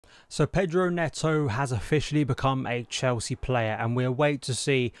So Pedro Neto has officially become a Chelsea player, and we'll wait to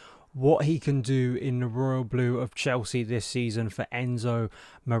see what he can do in the royal blue of Chelsea this season for Enzo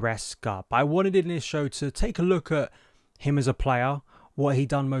Maresca. But I wanted in this show to take a look at him as a player, what he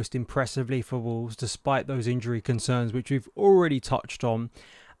done most impressively for Wolves despite those injury concerns which we've already touched on,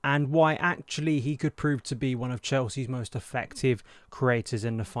 and why actually he could prove to be one of Chelsea's most effective creators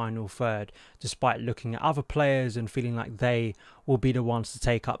in the final third, despite looking at other players and feeling like they will be the ones to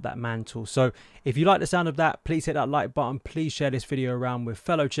take up that mantle. So if you like the sound of that, please hit that like button. Please share this video around with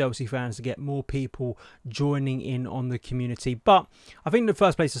fellow Chelsea fans to get more people joining in on the community. But I think the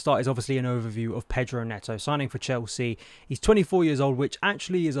first place to start is obviously an overview of Pedro Neto signing for Chelsea. He's 24 years old, which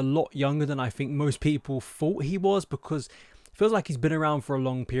actually is a lot younger than I think most people thought he was, because feels like he's been around for a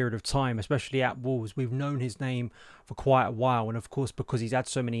long period of time, especially at Wolves. We've known his name for quite a while, and of course because he's had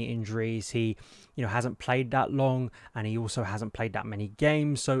so many injuries, he hasn't played that long, and he also hasn't played that many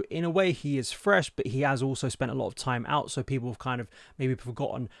games. So in a way he is fresh, but he has also spent a lot of time out, so people have kind of maybe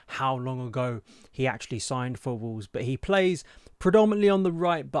forgotten how long ago he actually signed for Wolves. But he plays predominantly on the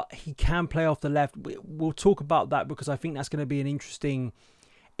right, but he can play off the left. We'll talk about that because I think that's going to be an interesting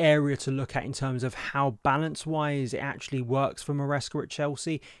area to look at in terms of how balance wise it actually works for Maresca at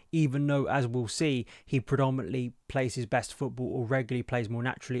Chelsea, even though, as we'll see, he predominantly plays his best football or regularly plays more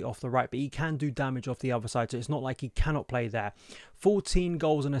naturally off the right, but he can do damage off the other side, so it's not like he cannot play there. 14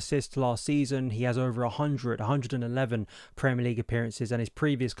 goals and assists last season. He has over 111 Premier League appearances, and his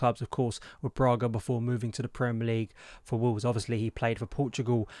previous clubs of course were Braga before moving to the Premier League for Wolves. Obviously he played for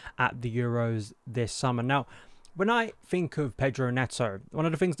Portugal at the Euros this summer. Now, when I think of Pedro Neto, one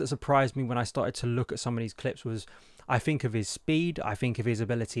of the things that surprised me when I started to look at some of these clips was I think of his speed, I think of his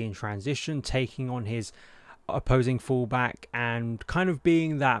ability in transition, taking on his opposing fullback and kind of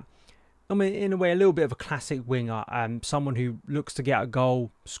being that, I mean, in a way, a little bit of a classic winger, someone who looks to get a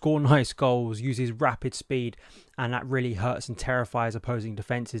goal, score nice goals, uses rapid speed, and that really hurts and terrifies opposing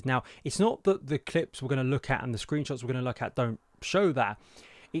defences. Now, it's not that the clips we're going to look at and the screenshots we're going to look at don't show that.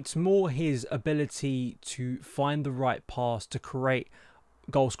 It's more his ability to find the right pass to create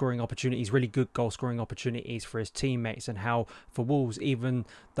goal-scoring opportunities, really good goal-scoring opportunities for his teammates, and how for Wolves, even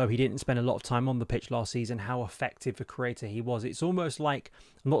though he didn't spend a lot of time on the pitch last season, how effective a creator he was. It's almost like,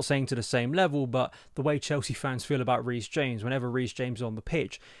 I'm not saying to the same level, but the way Chelsea fans feel about Reece James. Whenever Reece James is on the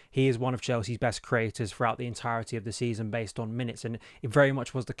pitch, he is one of Chelsea's best creators throughout the entirety of the season based on minutes, and it very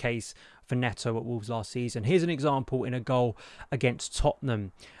much was the case for Neto at Wolves last season. Here's an example in a goal against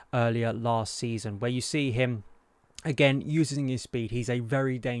Tottenham earlier last season, where you see him again using his speed. He's a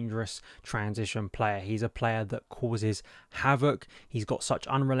very dangerous transition player. He's a player that causes havoc. He's got such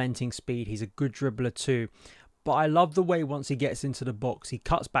unrelenting speed. He's a good dribbler too. But I love the way once he gets into the box, he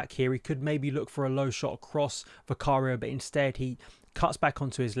cuts back here. He could maybe look for a low shot across Vicario, but instead he cuts back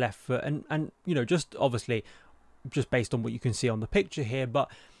onto his left foot. And you know, just obviously, just based on what you can see on the picture here,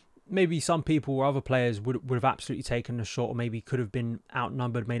 but maybe some people or other players would have absolutely taken the shot, or maybe could have been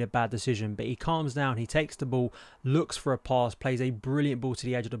outnumbered, made a bad decision. But he calms down, he takes the ball, looks for a pass, plays a brilliant ball to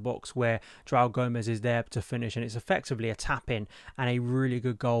the edge of the box where João Gomez is there to finish, and it's effectively a tap-in and a really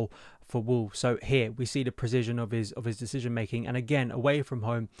good goal for Wolves. So here we see the precision of his decision making, and again, away from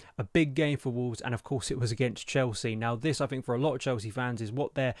home, a big game for Wolves, and of course it was against Chelsea. Now this, I think, for a lot of Chelsea fans is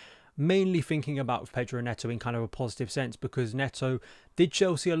what they're mainly thinking about with Pedro Neto in kind of a positive sense, because Neto did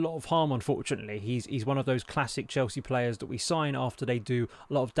Chelsea a lot of harm, unfortunately. He's one of those classic Chelsea players that we sign after they do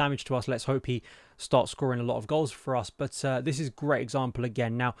a lot of damage to us. Let's hope he starts scoring a lot of goals for us. But this is a great example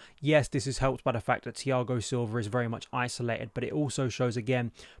again. Now, yes, this is helped by the fact that Thiago Silva is very much isolated, but it also shows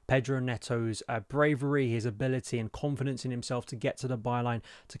again Pedro Neto's bravery, his ability and confidence in himself to get to the byline,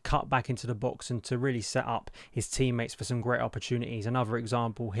 to cut back into the box, and to really set up his teammates for some great opportunities. Another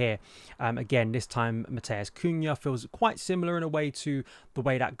example here, again, this time Matheus Cunha feels quite similar in a way to the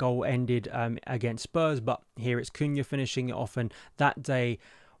way that goal ended against Spurs, but here it's Cunha finishing it off, and that day,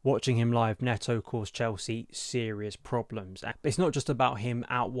 watching him live, Neto caused Chelsea serious problems. But it's not just about him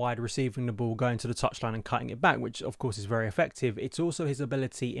out wide receiving the ball, going to the touchline and cutting it back, which of course is very effective. It's also his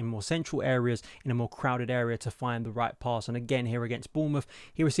ability in more central areas, in a more crowded area, to find the right pass. And again, here against Bournemouth,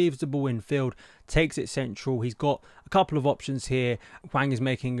 he receives the ball in field, takes it central. He's got a couple of options here. Hwang is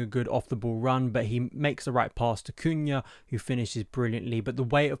making a good off the ball run, but he makes the right pass to Cunha, who finishes brilliantly. But the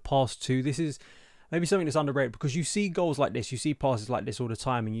way of pass too, this is maybe something that's underrated, because you see goals like this, you see passes like this all the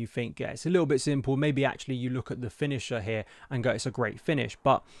time, and you think, yeah, it's a little bit simple. Maybe actually you look at the finisher here and go, it's a great finish.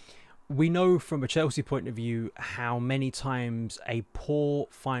 But we know from a Chelsea point of view how many times a poor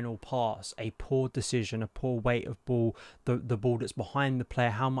final pass, a poor decision, a poor weight of ball, the ball that's behind the player,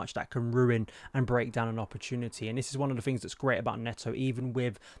 how much that can ruin and break down an opportunity. And this is one of the things that's great about Neto, even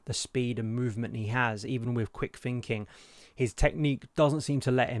with the speed and movement he has, even with quick thinking. His technique doesn't seem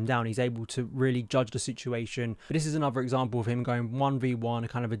to let him down. He's able to really judge the situation. But this is another example of him going 1v1,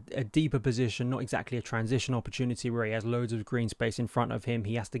 kind of a deeper position, not exactly a transition opportunity where he has loads of green space in front of him.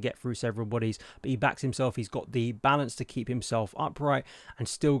 He has to get through several bodies, but he backs himself. He's got the balance to keep himself upright and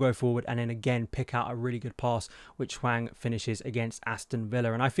still go forward, and then again pick out a really good pass, which Hwang finishes against Aston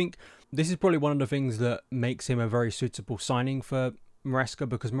Villa. And I think this is probably one of the things that makes him a very suitable signing for Maresca,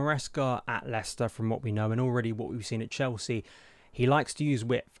 because Maresca at Leicester, from what we know and already what we've seen at Chelsea, he likes to use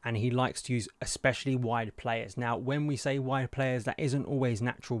width and he likes to use especially wide players. Now, when we say wide players, that isn't always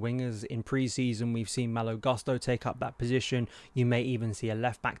natural wingers. In pre-season, we've seen Malo Gusto take up that position. You may even see a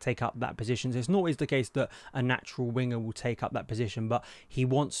left-back take up that position. So it's not always the case that a natural winger will take up that position, but he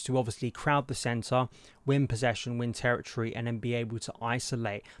wants to obviously crowd the centre, win possession, win territory, and then be able to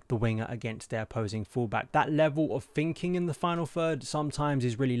isolate the winger against their opposing fullback. That level of thinking in the final third sometimes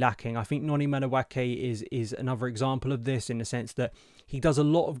is really lacking. I think Noni Madueke is another example of this, in the sense that he does a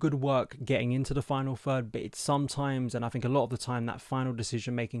lot of good work getting into the final third, but it's sometimes, and I think a lot of the time, that final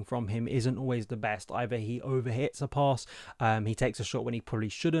decision making from him isn't always the best. Either he overhits a pass, he takes a shot when he probably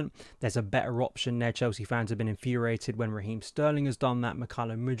shouldn't. There's a better option there. Chelsea fans have been infuriated when Raheem Sterling has done that.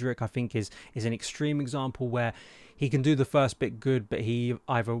 Mykhailo Mudryk, I think, is an extreme example where he can do the first bit good, but he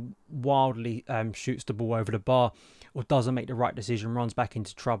either wildly shoots the ball over the bar or doesn't make the right decision, runs back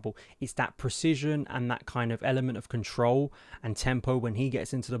into trouble. It's that precision and that kind of element of control and tempo when he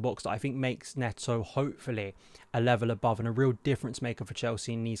gets into the box that I think makes Neto hopefully a level above and a real difference maker for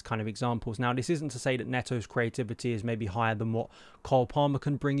Chelsea in these kind of examples. Now, this isn't to say that Neto's creativity is maybe higher than what Cole Palmer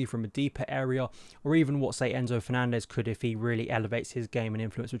can bring you from a deeper area, or even what, say, Enzo Fernandez could if he really elevates his game and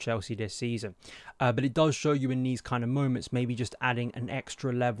influence with Chelsea this season. But it does show you in these kind of moments, maybe just adding an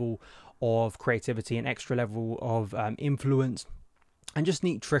extra level of creativity, an extra level of influence, and just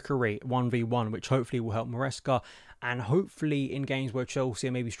neat trickery 1v1, which hopefully will help Maresca, and hopefully in games where Chelsea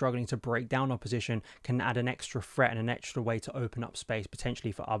are maybe struggling to break down opposition, can add an extra threat and an extra way to open up space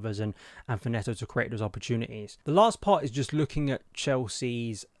potentially for others and for Neto to create those opportunities. The last part is just looking at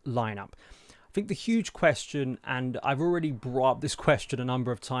Chelsea's lineup. I think the huge question, and I've already brought up this question a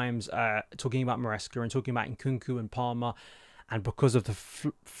number of times, talking about Maresca and talking about Nkunku and Palmer, and because of the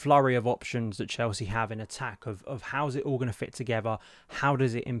flurry of options that Chelsea have in attack, of how's it all going to fit together, how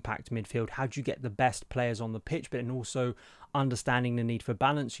does it impact midfield, how do you get the best players on the pitch, but then also understanding the need for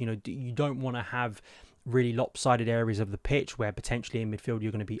balance. You know, you don't want to have really lopsided areas of the pitch where potentially in midfield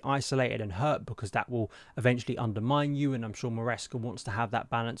you're going to be isolated and hurt, because that will eventually undermine you. And I'm sure Maresca wants to have that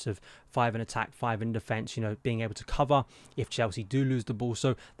balance of 5 in attack, 5 in defence, you know, being able to cover if Chelsea do lose the ball.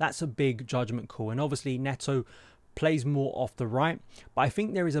 So that's a big judgment call. And obviously Neto plays more off the right, but I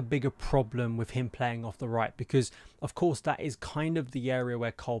think there is a bigger problem with him playing off the right, because of course that is kind of the area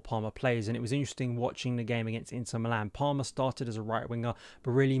where Cole Palmer plays. And it was interesting watching the game against Inter Milan. Palmer started as a right winger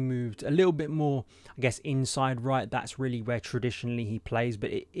but really moved a little bit more, I guess, inside right. That's really where traditionally he plays, but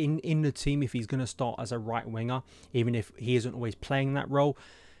in the team, if he's going to start as a right winger, even if he isn't always playing that role,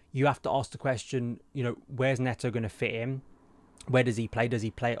 you have to ask the question, you know, where's Neto going to fit in? Where does he play? Does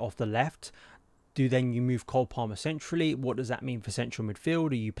he play off the left? Do then you move Cole Palmer centrally? What does that mean for central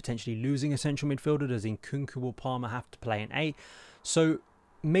midfield? Are you potentially losing a central midfielder? Does Nkunku or Palmer have to play an 8? So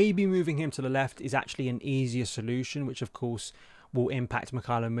maybe moving him to the left is actually an easier solution, which of course will impact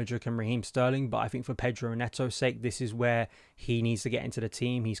Mykhailo Mudryk and Raheem Sterling. But I think for Pedro Neto's sake, this is where he needs to get into the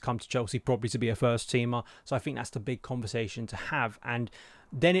team. He's come to Chelsea probably to be a first teamer. So I think that's the big conversation to have. And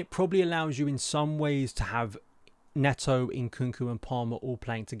then it probably allows you in some ways to have Neto, Nkunku and Palmer all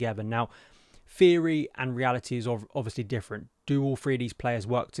playing together. Now, theory and reality is obviously different. Do all three of these players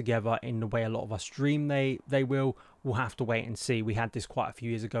work together in the way a lot of us dream they will? We'll have to wait and see. We had this quite a few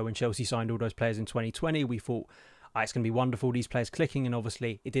years ago when Chelsea signed all those players in 2020. We thought, it's going to be wonderful, these players clicking, and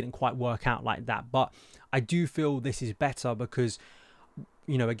obviously it didn't quite work out like that. But I do feel this is better because,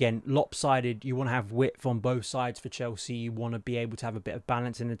 you know, again, lopsided, you want to have width on both sides for Chelsea. You want to be able to have a bit of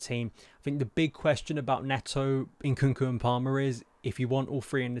balance in the team. I think the big question about Neto, Nkunku and Palmer is, if you want all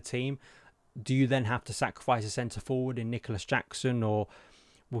three in the team, do you then have to sacrifice a centre forward in Nicholas Jackson, or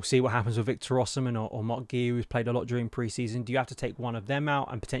we'll see what happens with Victor Osimhen or Mark Guiu, who's played a lot during pre-season? Do you have to take one of them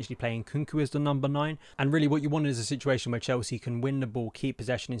out and potentially play Nkunku as the number 9? And really what you want is a situation where Chelsea can win the ball, keep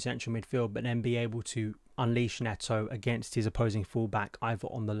possession in central midfield, but then be able to unleash Neto against his opposing fullback, either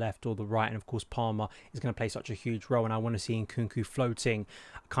on the left or the right. And of course, Palmer is going to play such a huge role, and I want to see Nkunku floating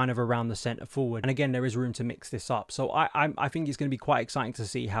kind of around the centre forward. And again, there is room to mix this up. So I think it's going to be quite exciting to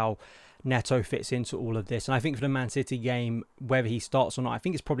see how Neto fits into all of this. And I think for the Man City game, whether he starts or not, I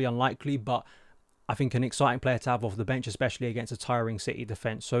think it's probably unlikely, but I think an exciting player to have off the bench, especially against a tiring City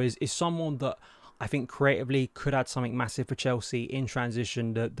defence. So is someone that I think creatively could add something massive for Chelsea in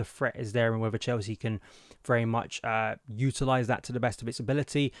transition. The threat is there, and whether Chelsea can very much utilise that to the best of its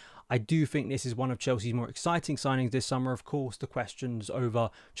ability. I do think this is one of Chelsea's more exciting signings this summer. Of course, the questions over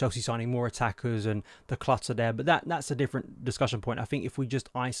Chelsea signing more attackers and the clutter there, but that's a different discussion point. I think if we just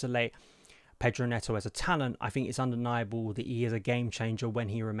isolate Pedro Neto as a talent, I think it's undeniable that he is a game changer when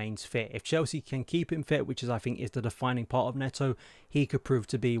he remains fit. If Chelsea can keep him fit, which is I think is the defining part of Neto, he could prove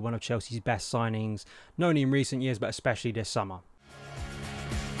to be one of Chelsea's best signings, not only in recent years, but especially this summer.